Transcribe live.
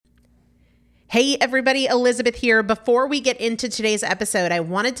Hey everybody, Elizabeth here. Before we get into today's episode, I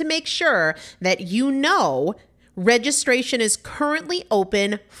wanted to make sure that you know registration is currently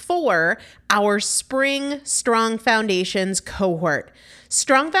open for our Spring Strong Foundations cohort.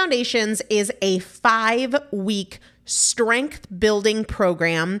 Strong Foundations is a 5-week strength building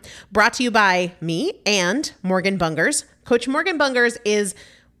program brought to you by me and Morgan Bungers. Coach Morgan Bungers is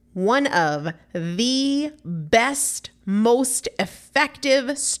one of the best, most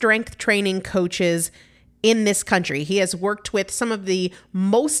effective strength training coaches in this country. He has worked with some of the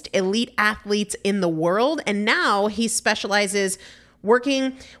most elite athletes in the world, and now he specializes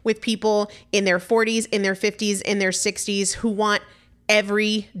working with people in their 40s, in their 50s, in their 60s who want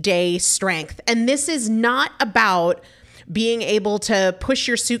everyday strength. And this is not about being able to push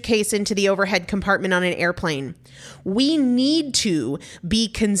your suitcase into the overhead compartment on an airplane. We need to be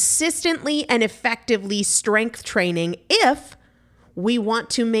consistently and effectively strength training if we want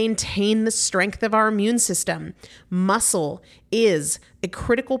to maintain the strength of our immune system. Muscle is a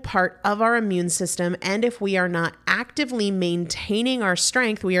critical part of our immune system, and if we are not actively maintaining our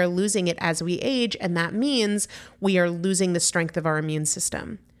strength, we are losing it as we age, and that means we are losing the strength of our immune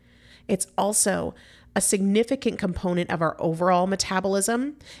system. It's also a significant component of our overall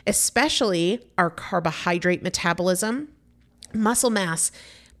metabolism, especially our carbohydrate metabolism. Muscle mass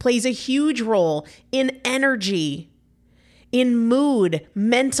plays a huge role in energy, in mood,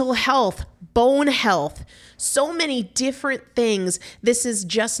 mental health, bone health, so many different things. This is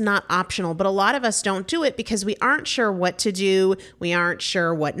just not optional, but a lot of us don't do it because we aren't sure what to do. We aren't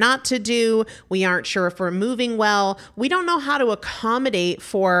sure what not to do. We aren't sure if we're moving well. We don't know how to accommodate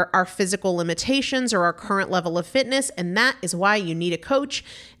for our physical limitations or our current level of fitness, and that is why you need a coach,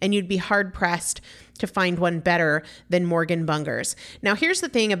 and you'd be hard-pressed to find one better than Morgan Bungers. Now, here's the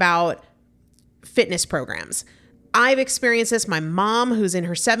thing about fitness programs. I've experienced this. My mom, who's in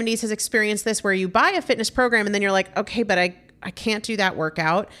her 70s, has experienced this, where you buy a fitness program and then you're like, okay, but I can't do that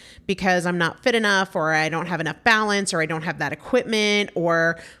workout because I'm not fit enough, or I don't have enough balance, or I don't have that equipment,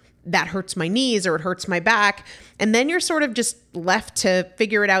 or that hurts my knees, or it hurts my back. And then you're sort of just left to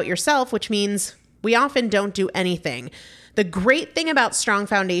figure it out yourself, which means we often don't do anything. The great thing about Strong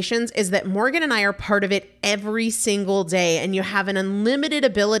Foundations is that Morgan and I are part of it every single day, and you have an unlimited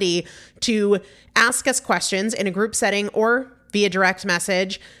ability to ask us questions in a group setting or via direct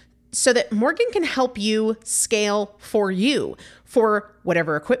message so that Morgan can help you scale for you, for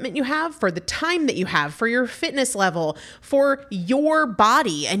whatever equipment you have, for the time that you have, for your fitness level, for your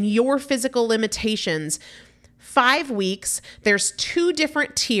body and your physical limitations. 5 weeks, there's 2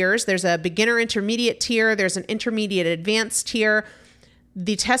 different tiers. There's a beginner intermediate tier. There's an intermediate advanced tier.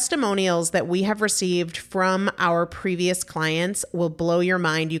 The testimonials that we have received from our previous clients will blow your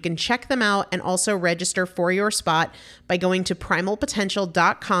mind. You can check them out and also register for your spot by going to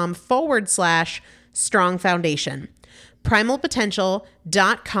primalpotential.com/strong foundation.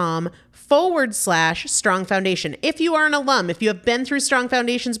 primalpotential.com/strong foundation. If you are an alum, if you have been through Strong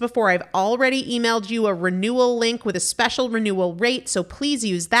Foundations before, I've already emailed you a renewal link with a special renewal rate, so please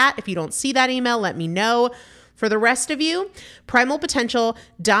use that. If you don't see that email, let me know. For the rest of you,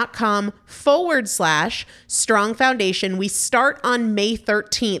 primalpotential.com/strong foundation. We start on May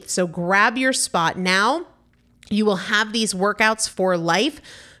 13th, so grab your spot now. You will have these workouts for life.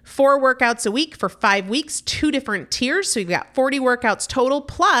 4 workouts a week for 5 weeks, 2 different tiers. So you've got 40 workouts total.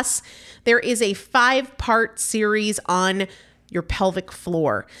 Plus, there is a 5-part series on your pelvic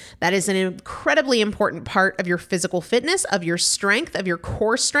floor. That is an incredibly important part of your physical fitness, of your strength, of your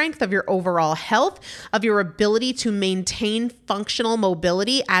core strength, of your overall health, of your ability to maintain functional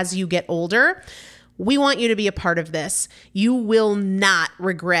mobility as you get older. We want you to be a part of this. You will not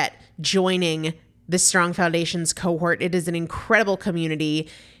regret joining the Strong Foundations cohort. It is an incredible community.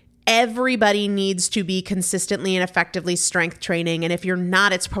 Everybody needs to be consistently and effectively strength training. And if you're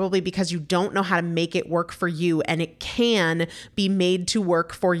not, it's probably because you don't know how to make it work for you. And it can be made to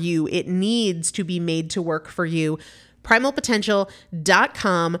work for you. It needs to be made to work for you.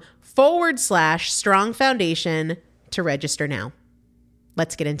 primalpotential.com/strong foundation to register now.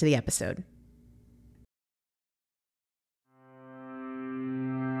 Let's get into the episode.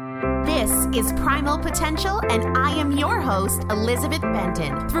 This is Primal Potential, and I am your host, Elizabeth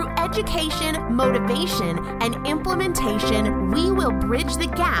Benton. Through education, motivation, and implementation, we will bridge the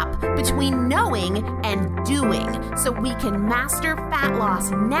gap between knowing and doing so we can master fat loss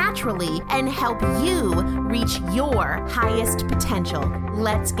naturally and help you reach your highest potential.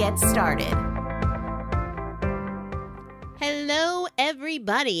 Let's get started. Hello,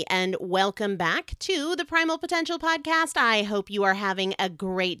 everybody, and welcome back to the Primal Potential Podcast. I hope you are having a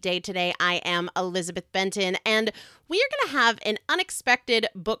great day today. I am Elizabeth Benton, and we are going to have an unexpected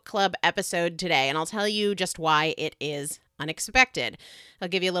book club episode today, and I'll tell you just why it is unexpected. I'll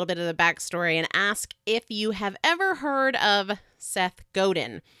give you a little bit of the backstory and ask if you have ever heard of Seth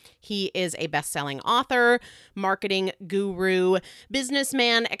Godin. He is a best-selling author, marketing guru,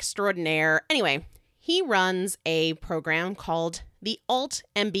 businessman extraordinaire. Anyway, he runs a program called the Alt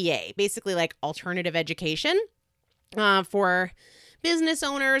MBA, basically like alternative education for business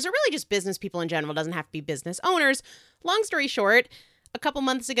owners, or really just business people in general. It doesn't have to be business owners. Long story short, a couple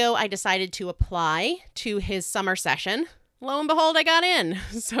months ago, I decided to apply to his summer session. Lo and behold, I got in.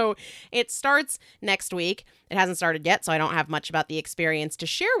 So it starts next week. It hasn't started yet, so I don't have much about the experience to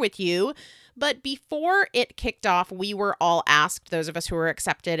share with you. But before it kicked off, we were all asked, those of us who were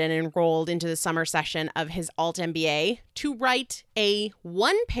accepted and enrolled into the summer session of his Alt MBA, to write a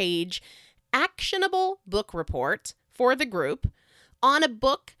one-page actionable book report for the group on a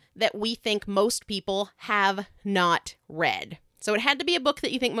book that we think most people have not read. So it had to be a book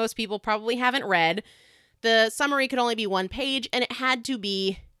that you think most people probably haven't read. The summary could only be one page, and it had to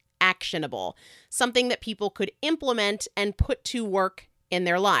be actionable, something that people could implement and put to work in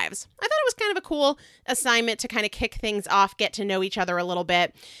their lives. I thought it was kind of a cool assignment to kind of kick things off, get to know each other a little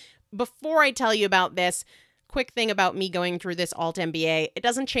bit. Before I tell you about this, quick thing about me going through this Alt MBA, it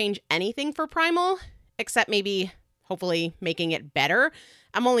doesn't change anything for Primal, except maybe hopefully making it better.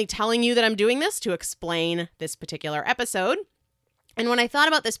 I'm only telling you that I'm doing this to explain this particular episode. And when I thought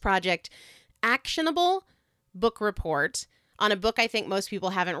about this project, actionable book report on a book I think most people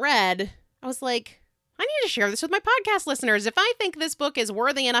haven't read, I was like, I need to share this with my podcast listeners. If I think this book is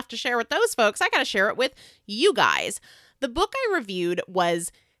worthy enough to share with those folks, I got to share it with you guys. The book I reviewed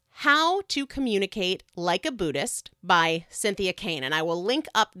was How to Communicate Like a Buddhist by Cynthia Cain, and I will link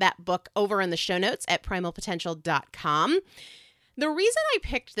up that book over in the show notes at primalpotential.com. The reason I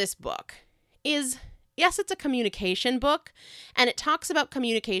picked this book is, yes, it's a communication book, and it talks about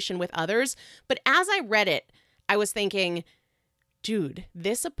communication with others, but as I read it, I was thinking, dude,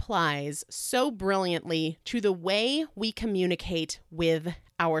 this applies so brilliantly to the way we communicate with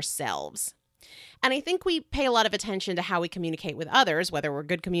ourselves. And I think we pay a lot of attention to how we communicate with others, whether we're a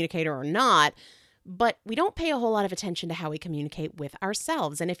good communicator or not, but we don't pay a whole lot of attention to how we communicate with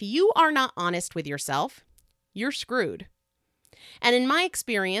ourselves. And if you are not honest with yourself, you're screwed. And in my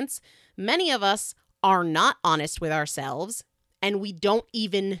experience, many of us are not honest with ourselves, and we don't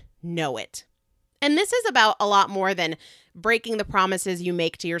even know it. And this is about a lot more than breaking the promises you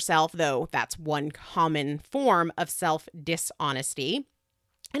make to yourself, though that's one common form of self-dishonesty.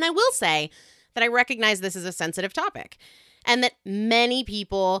 And I will say that I recognize this is a sensitive topic, and that many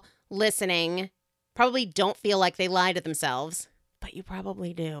people listening probably don't feel like they lie to themselves, but you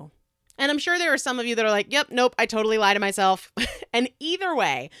probably do. And I'm sure there are some of you that are like, yep, nope, I totally lie to myself. And either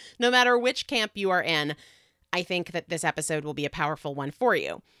way, no matter which camp you are in, I think that this episode will be a powerful one for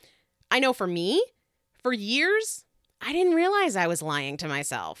you. I know for me, for years, I didn't realize I was lying to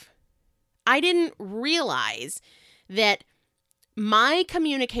myself. I didn't realize that my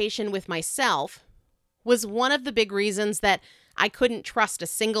communication with myself was one of the big reasons that I couldn't trust a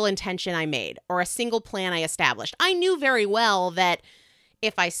single intention I made or a single plan I established. I knew very well that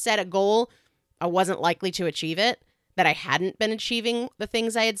if I set a goal, I wasn't likely to achieve it, that I hadn't been achieving the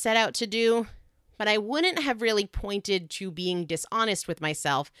things I had set out to do, but I wouldn't have really pointed to being dishonest with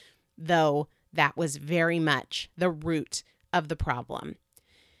myself, though that was very much the root of the problem.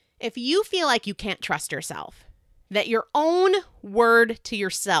 If you feel like you can't trust yourself, that your own word to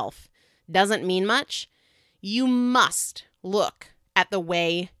yourself doesn't mean much, you must look at the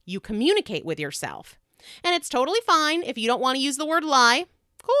way you communicate with yourself. And it's totally fine if you don't want to use the word lie.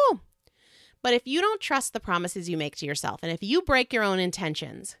 Cool. But if you don't trust the promises you make to yourself, and if you break your own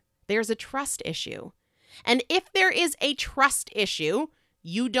intentions, there's a trust issue. And if there is a trust issue,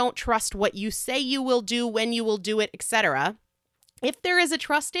 you don't trust what you say you will do, when you will do it, etc. If there is a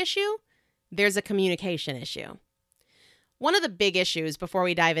trust issue, there's a communication issue. One of the big issues before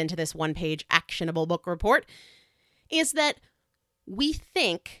we dive into this one-page actionable book report is that we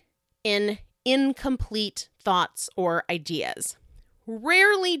think in incomplete thoughts or ideas.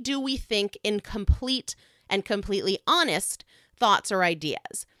 Rarely do we think in complete and completely honest thoughts or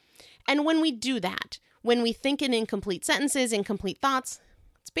ideas. And when we do that, when we think in incomplete sentences, incomplete thoughts,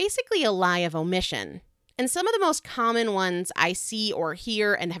 it's basically a lie of omission. And some of the most common ones I see or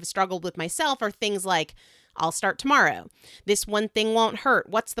hear and have struggled with myself are things like, I'll start tomorrow. This one thing won't hurt.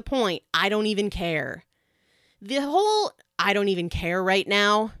 What's the point? I don't even care. The whole I don't even care right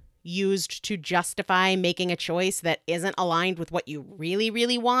now used to justify making a choice that isn't aligned with what you really,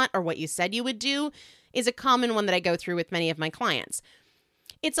 really want or what you said you would do is a common one that I go through with many of my clients.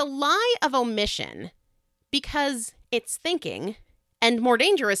 It's a lie of omission because it's thinking, and more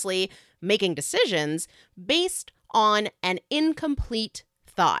dangerously, making decisions based on an incomplete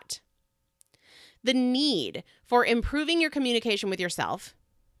thought. The need for improving your communication with yourself,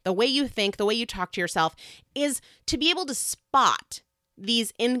 the way you think, the way you talk to yourself, is to be able to spot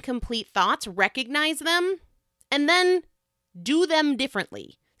these incomplete thoughts, recognize them, and then do them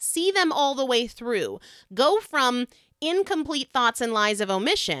differently. See them all the way through. Go from incomplete thoughts and lies of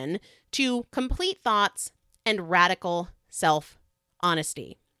omission to complete thoughts and radical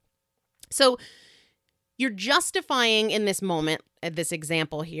self-honesty. So you're justifying in this moment, this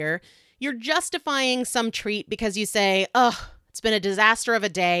example here, you're justifying some treat because you say, oh, it's been a disaster of a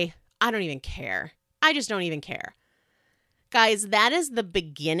day. I don't even care. I just don't even care. Guys, that is the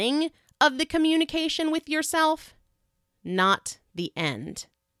beginning of the communication with yourself, not the end.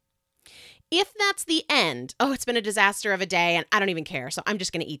 If that's the end, oh, it's been a disaster of a day and I don't even care, so I'm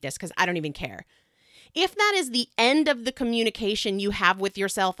just going to eat this because I don't even care. If that is the end of the communication you have with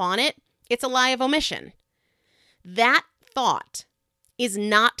yourself on it, it's a lie of omission. That thought is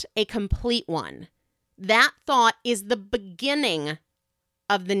not a complete one. That thought is the beginning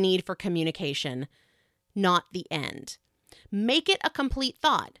of the need for communication, not the end. Make it a complete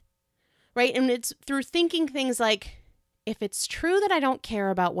thought, right? And it's through thinking things like, if it's true that I don't care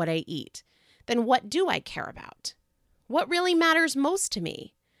about what I eat, then what do I care about? What really matters most to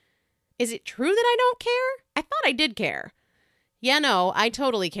me? Is it true that I don't care? I thought I did care. Yeah, no, I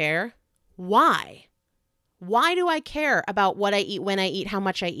totally care. Why? Why do I care about what I eat, when I eat, how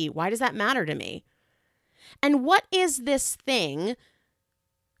much I eat? Why does that matter to me? And what is this thing,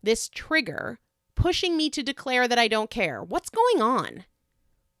 this trigger, pushing me to declare that I don't care? What's going on?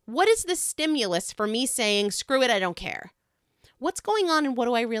 What is the stimulus for me saying, screw it, I don't care? What's going on and what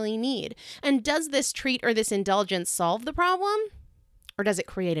do I really need? And does this treat or this indulgence solve the problem? Or does it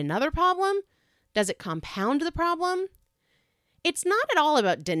create another problem? Does it compound the problem? It's not at all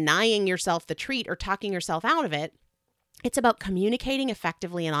about denying yourself the treat or talking yourself out of it. It's about communicating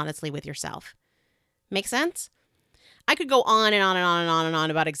effectively and honestly with yourself. Make sense? I could go on and on and on and on and on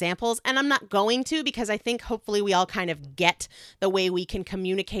about examples, and I'm not going to because I think hopefully we all kind of get the way we can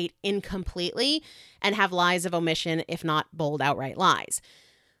communicate incompletely and have lies of omission, if not bold outright lies.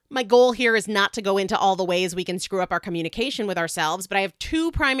 My goal here is not to go into all the ways we can screw up our communication with ourselves, but I have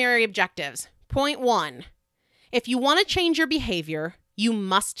two primary objectives. Point one, if you want to change your behavior, you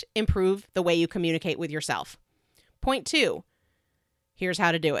must improve the way you communicate with yourself. Point two, here's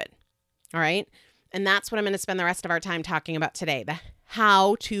how to do it. All right? And that's what I'm going to spend the rest of our time talking about today, the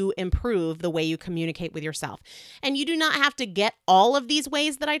how to improve the way you communicate with yourself. And you do not have to get all of these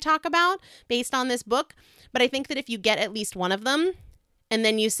ways that I talk about based on this book, but I think that if you get at least one of them, and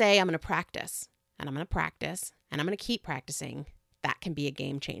then you say, I'm going to practice, and I'm going to practice, and I'm going to keep practicing, that can be a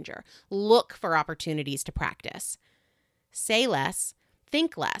game changer. Look for opportunities to practice. Say less,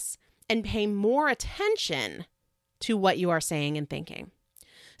 think less, and pay more attention to what you are saying and thinking.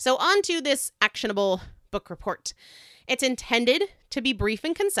 So on to this actionable book report. It's intended to be brief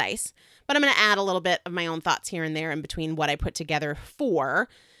and concise, but I'm going to add a little bit of my own thoughts here and there in between what I put together for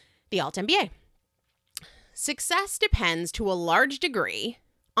the Alt MBA. Success depends to a large degree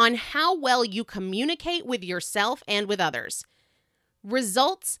on how well you communicate with yourself and with others.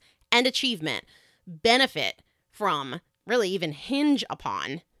 Results and achievement benefit from, really even hinge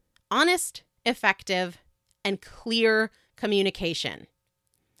upon, honest, effective, and clear communication.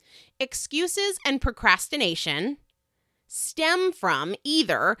 Excuses and procrastination stem from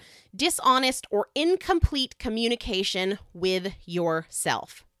either dishonest or incomplete communication with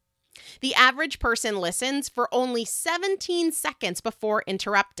yourself. The average person listens for only 17 seconds before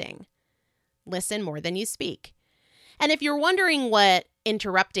interrupting. Listen more than you speak. And if you're wondering what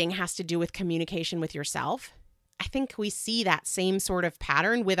interrupting has to do with communication with yourself, I think we see that same sort of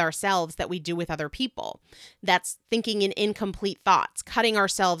pattern with ourselves that we do with other people. That's thinking in incomplete thoughts, cutting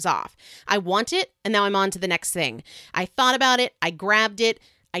ourselves off. I want it, and now I'm on to the next thing. I thought about it, I grabbed it,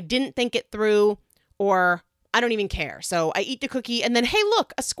 I didn't think it through, or I don't even care. So I eat the cookie, and then, hey,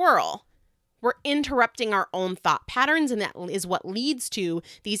 look, a squirrel. We're interrupting our own thought patterns, and that is what leads to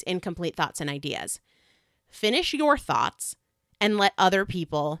these incomplete thoughts and ideas. Finish your thoughts and let other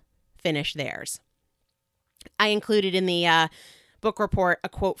people finish theirs. I included in the book report a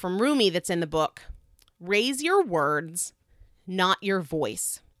quote from Rumi that's in the book. Raise your words, not your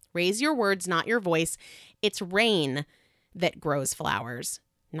voice. Raise your words, not your voice. It's rain that grows flowers,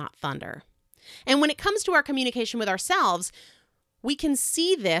 not thunder. And when it comes to our communication with ourselves, we can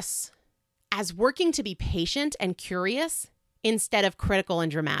see this as working to be patient and curious instead of critical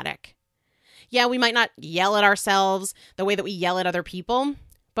and dramatic. Yeah, we might not yell at ourselves the way that we yell at other people,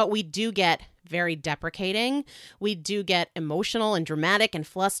 but we do get very deprecating. We do get emotional and dramatic and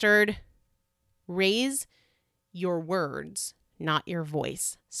flustered. Raise your words, not your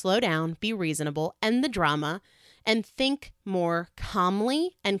voice. Slow down, be reasonable, end the drama, and think more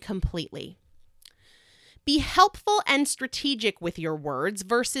calmly and completely. Be helpful and strategic with your words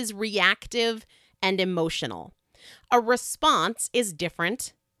versus reactive and emotional. A response is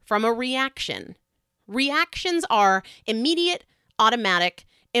different from a reaction. Reactions are immediate, automatic,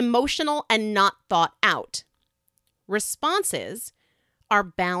 emotional, and not thought out. Responses are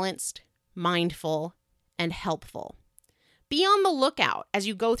balanced, mindful, and helpful. Be on the lookout as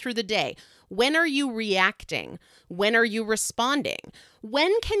you go through the day. When are you reacting? When are you responding?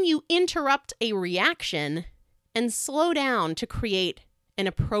 When can you interrupt a reaction and slow down to create an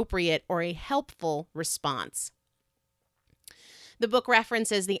appropriate or a helpful response? The book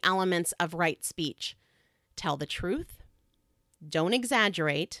references the elements of right speech. Tell the truth. Don't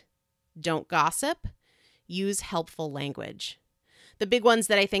exaggerate. Don't gossip. Use helpful language. The big ones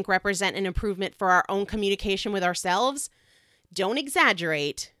that I think represent an improvement for our own communication with ourselves: don't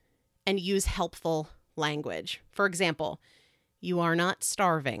exaggerate and use helpful language. For example, you are not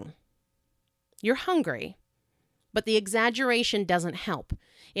starving. You're hungry, but the exaggeration doesn't help.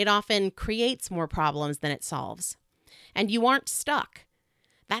 It often creates more problems than it solves. And you aren't stuck.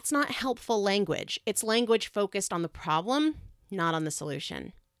 That's not helpful language. It's language focused on the problem, not on the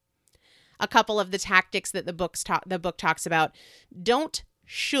solution. A couple of the tactics that the book talks about: don't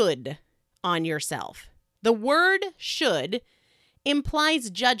should on yourself. The word should implies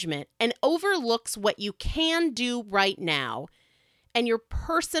judgment and overlooks what you can do right now and your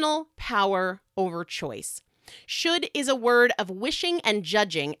personal power over choice. Should is a word of wishing and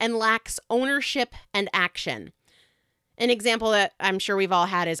judging and lacks ownership and action. An example that I'm sure we've all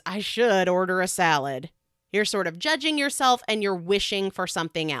had is, I should order a salad. You're sort of judging yourself and you're wishing for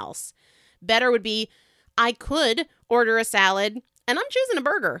something else. Better would be, I could order a salad and I'm choosing a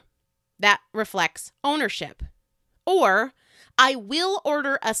burger. That reflects ownership. Or, I will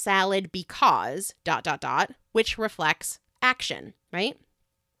order a salad because ... which reflects action, right?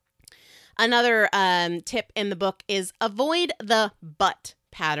 Another tip in the book is avoid the but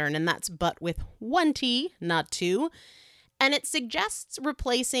pattern, and that's but with one T, not two. And it suggests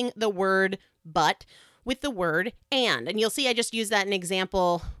replacing the word but with the word and. And you'll see I just used that in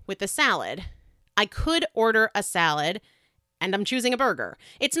example with the salad. I could order a salad and I'm choosing a burger.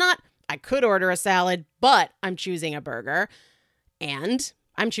 It's not, I could order a salad, but I'm choosing a burger. And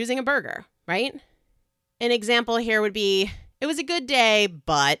I'm choosing a burger, right? An example here would be, it was a good day,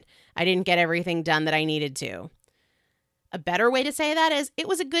 but I didn't get everything done that I needed to. A better way to say that is, it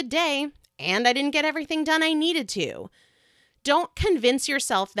was a good day, and I didn't get everything done I needed to. Don't convince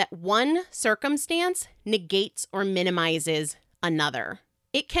yourself that one circumstance negates or minimizes another.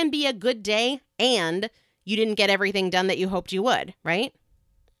 It can be a good day, and you didn't get everything done that you hoped you would, right?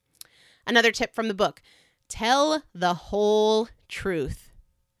 Another tip from the book: tell the whole truth.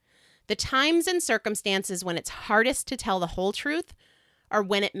 The times and circumstances when it's hardest to tell the whole truth are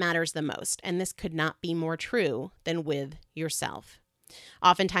when it matters the most. And this could not be more true than with yourself.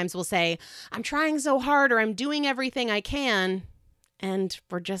 Oftentimes we'll say, I'm trying so hard, or I'm doing everything I can, and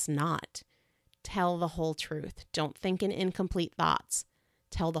we're just not. Tell the whole truth. Don't think in incomplete thoughts.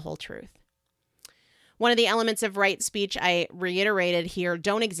 Tell the whole truth. One of the elements of right speech I reiterated here: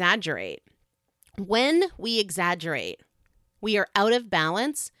 don't exaggerate. When we exaggerate, we are out of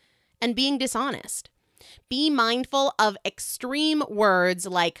balance and being dishonest. Be mindful of extreme words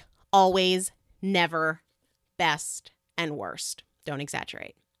like always, never, best, and worst. Don't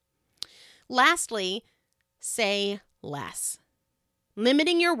exaggerate. Lastly, say less.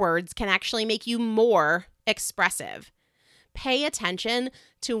 Limiting your words can actually make you more expressive. Pay attention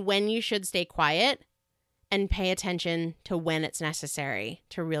to when you should stay quiet and pay attention to when it's necessary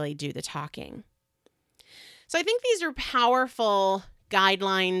to really do the talking. So I think these are powerful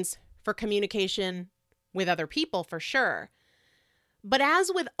guidelines for communication with other people, for sure. But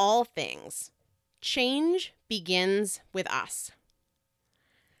as with all things, change begins with us.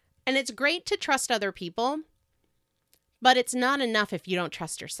 And it's great to trust other people, but it's not enough if you don't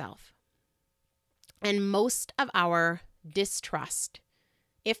trust yourself. And most of our distrust,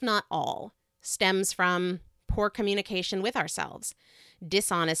 if not all, stems from poor communication with ourselves.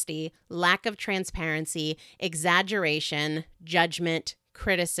 Dishonesty, lack of transparency, exaggeration, judgment,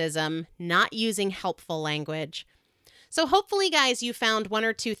 criticism, not using helpful language. So hopefully, guys, you found one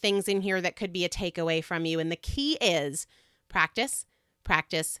or two things in here that could be a takeaway from you. And the key is Practice,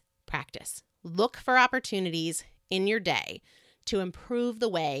 practice, practice. Look for opportunities in your day to improve the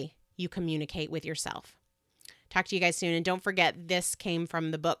way you communicate with yourself. Talk to you guys soon. And don't forget, this came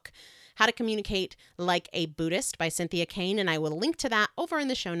from the book, How to Communicate Like a Buddhist by Cynthia Cain. And I will link to that over in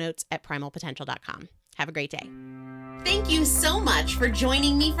the show notes at primalpotential.com. Have a great day. Thank you so much for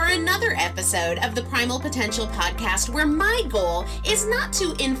joining me for another episode of the Primal Potential Podcast, where my goal is not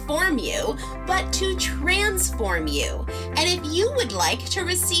to inform you, but to transform you. And if you would like to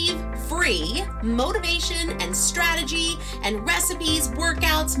receive free motivation and strategy and recipes,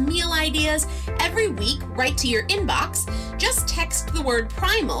 workouts, meal ideas every week right to your inbox, just text the word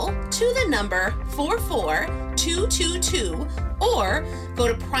primal to the number 44222 or go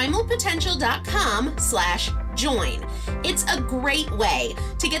to primalpotential.com/join. It's a great way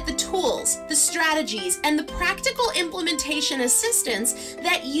to get the tools, the strategies, and the practical implementation assistance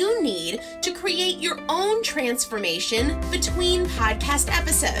that you need to create your own transformation between podcast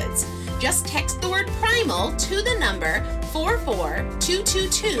episodes. Just text the word primal to the number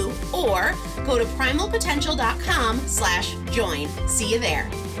 44222 or go to primalpotential.com/join. See you there.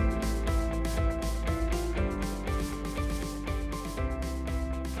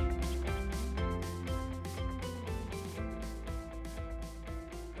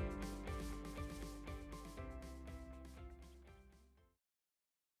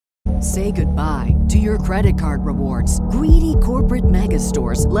 Say goodbye to your credit card rewards. Greedy corporate mega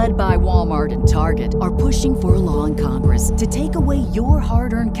stores, led by Walmart and Target, are pushing for a law in Congress to take away your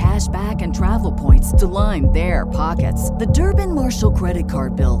hard-earned cash back and travel points to line their pockets. The Durbin-Marshall credit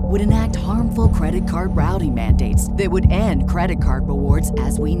card bill would enact harmful credit card routing mandates that would end credit card rewards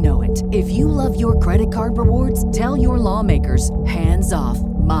as we know it. If you love your credit card rewards, tell your lawmakers, hands off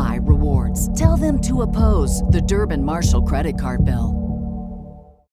my rewards. Tell them to oppose the Durbin-Marshall credit card bill.